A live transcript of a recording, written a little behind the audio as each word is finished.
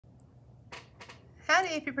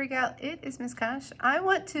Howdy, AP PreCal. It is Miss Kosh. I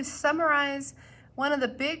want to summarize one of the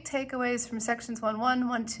big takeaways from sections 1.1,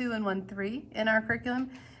 1.2, and 1.3 in our curriculum,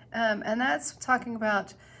 and that's talking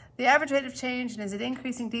about the average rate of change and is it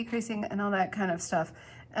increasing, decreasing, and all that kind of stuff,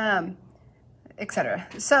 etc.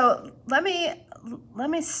 So let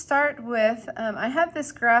me start with, I have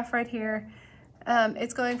this graph right here.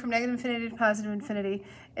 It's going from negative infinity to positive infinity.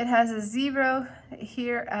 It has a 0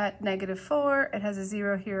 here at -4. It has a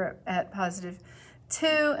 0 here at positive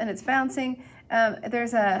 2, and it's bouncing.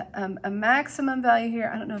 There's a maximum value here.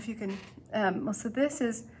 I don't know if you can, well, so this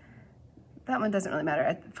is, that one doesn't really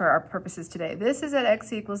matter for our purposes today. This is at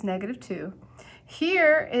x equals -2.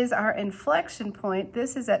 Here is our inflection point.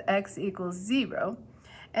 This is at x equals 0.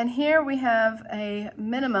 And here we have a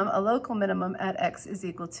minimum, a local minimum at x is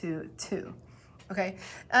equal to 2. Okay,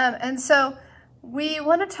 and so we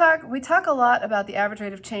talk a lot about the average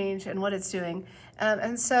rate of change and what it's doing.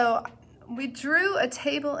 And so we drew a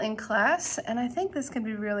table in class, and I think this can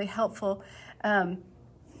be really helpful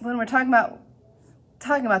when we're talking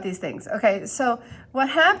about these things. Okay, so what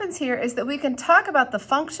happens here is that we can talk about the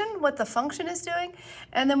function, what the function is doing,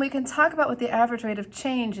 and then we can talk about what the average rate of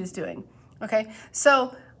change is doing. Okay,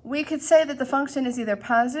 so we could say that the function is either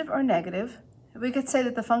positive or negative. We could say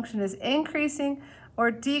that the function is increasing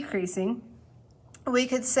or decreasing. We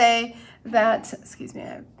could say that, excuse me,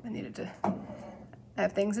 I needed to, I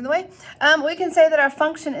have things in the way. We can say that our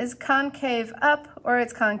function is concave up or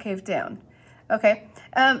it's concave down. Okay,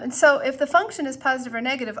 and so if the function is positive or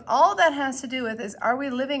negative, all that has to do with is, are we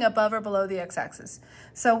living above or below the x-axis?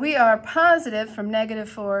 So we are positive from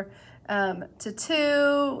 -4 to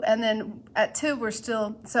 2, and then at 2 we're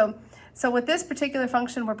still, so with this particular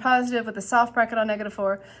function, we're positive with a soft bracket on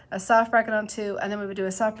 -4, a soft bracket on 2, and then we would do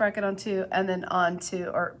a soft bracket on 2, and then on to,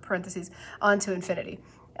 or parentheses, on to infinity.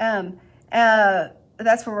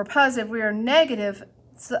 That's where we're positive. We are negative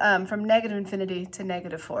from negative infinity to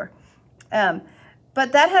 -4.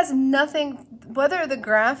 But that has nothing, whether the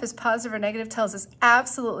graph is positive or negative tells us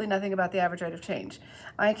absolutely nothing about the average rate of change.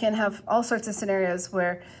 I can have all sorts of scenarios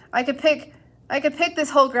where I could pick this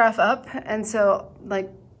whole graph up, and so like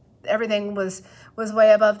everything was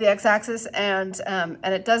way above the x-axis, and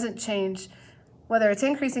it doesn't change whether it's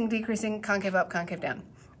increasing, decreasing, concave up, concave down.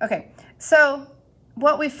 Okay, so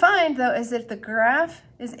what we find though is that if the graph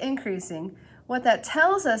is increasing, what that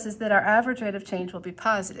tells us is that our average rate of change will be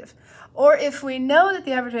positive. Or if we know that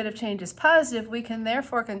the average rate of change is positive, we can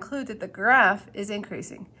therefore conclude that the graph is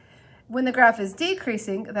increasing. When the graph is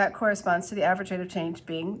decreasing, that corresponds to the average rate of change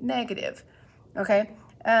being negative. Okay,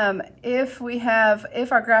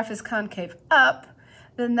 if our graph is concave up,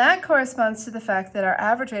 then that corresponds to the fact that our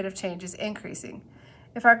average rate of change is increasing.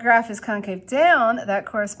 If our graph is concave down, that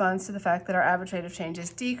corresponds to the fact that our average rate of change is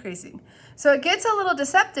decreasing. So it gets a little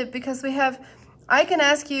deceptive because I can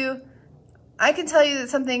tell you that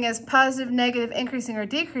something is positive, negative, increasing, or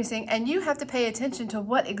decreasing, and you have to pay attention to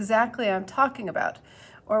what exactly I'm talking about,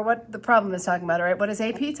 or what the problem is talking about, right? What is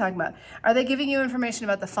AP talking about? Are they giving you information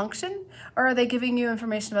about the function, or are they giving you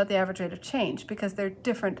information about the average rate of change? Because they're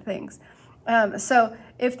different things. So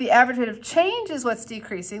if the average rate of change is what's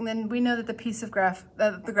decreasing, then we know that the piece of graph,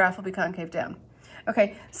 the graph will be concave down.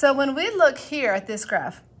 Okay, so when we look here at this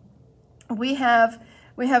graph, we have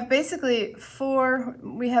basically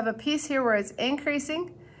we have a piece here where it's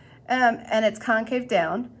increasing, and it's concave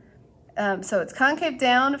down. So it's concave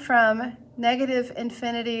down from negative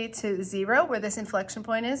infinity to 0, where this inflection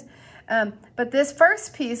point is. But this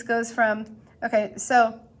first piece goes from, okay,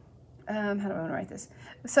 so how do I want to write this?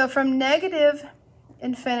 So from negative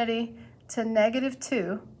infinity to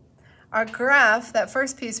 -2, our graph, that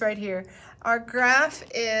first piece right here, our graph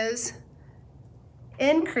is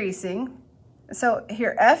increasing. So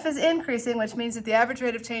here f is increasing, which means that the average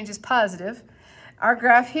rate of change is positive. Our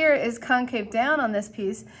graph here is concave down on this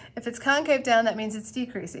piece. If it's concave down, that means it's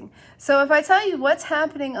decreasing. So if I tell you what's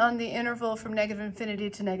happening on the interval from negative infinity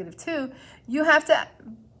to -2, you have to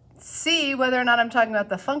see whether or not I'm talking about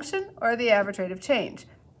the function or the average rate of change.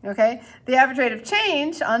 Okay, the average rate of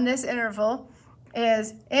change on this interval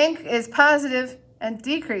is positive and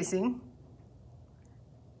decreasing,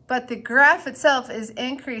 but the graph itself is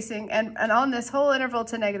increasing, and on this whole interval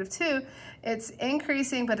to -2, it's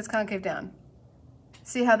increasing, but it's concave down.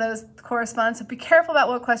 See how those correspond? So be careful about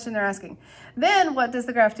what question they're asking. Then what does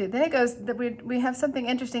the graph do? Then it goes that we have something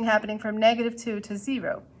interesting happening from -2 to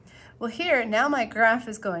 0. Well, here, now my graph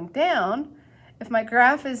is going down. If my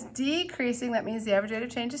graph is decreasing, that means the average rate of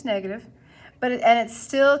change is negative, and it's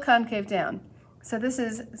still concave down. So this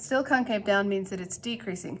is still concave down, means that it's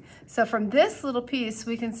decreasing. So from this little piece,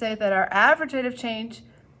 we can say that our average rate of change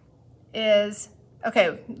is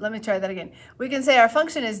Okay, let me try that again. We can say our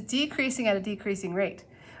function is decreasing at a decreasing rate.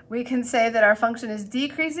 We can say that our function is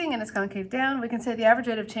decreasing and it's concave down. We can say the average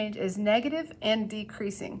rate of change is negative and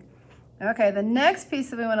decreasing. Okay, the next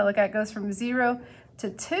piece that we want to look at goes from 0 to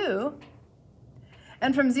 2.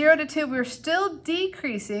 And from 0 to 2, we're still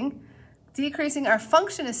decreasing. Our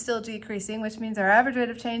function is still decreasing, which means our average rate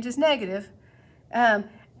of change is negative.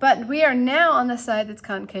 But we are now on the side that's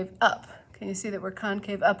concave up. Can you see that we're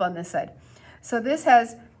concave up on this side? So this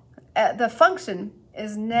has, the function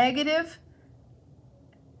is negative,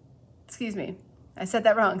 excuse me, I said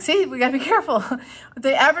that wrong. See, we gotta be careful.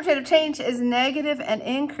 The average rate of change is negative and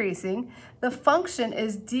increasing. The function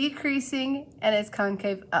is decreasing and it's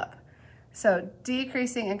concave up. So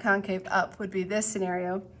decreasing and concave up would be this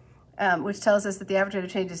scenario, which tells us that the average rate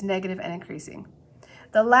of change is negative and increasing.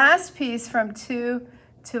 The last piece from 2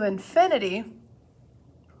 to infinity,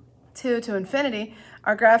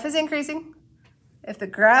 our graph is increasing. If the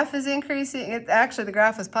graph is increasing, actually the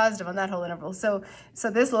graph was positive on that whole interval. So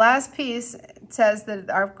this last piece says that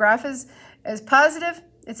our graph is positive,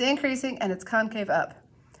 it's increasing, and it's concave up.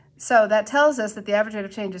 So that tells us that the average rate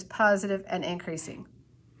of change is positive and increasing.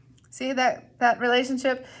 See that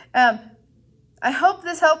relationship? I hope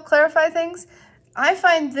this helped clarify things. I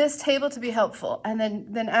find this table to be helpful, and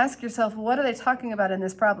then ask yourself, what are they talking about in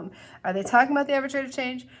this problem? Are they talking about the average rate of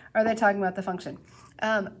change, or are they talking about the function?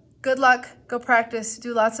 Good luck, go practice,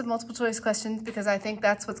 do lots of multiple choice questions, because I think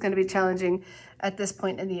that's what's going to be challenging at this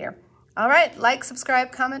point in the year. All right, like,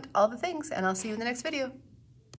 subscribe, comment, all the things, and I'll see you in the next video.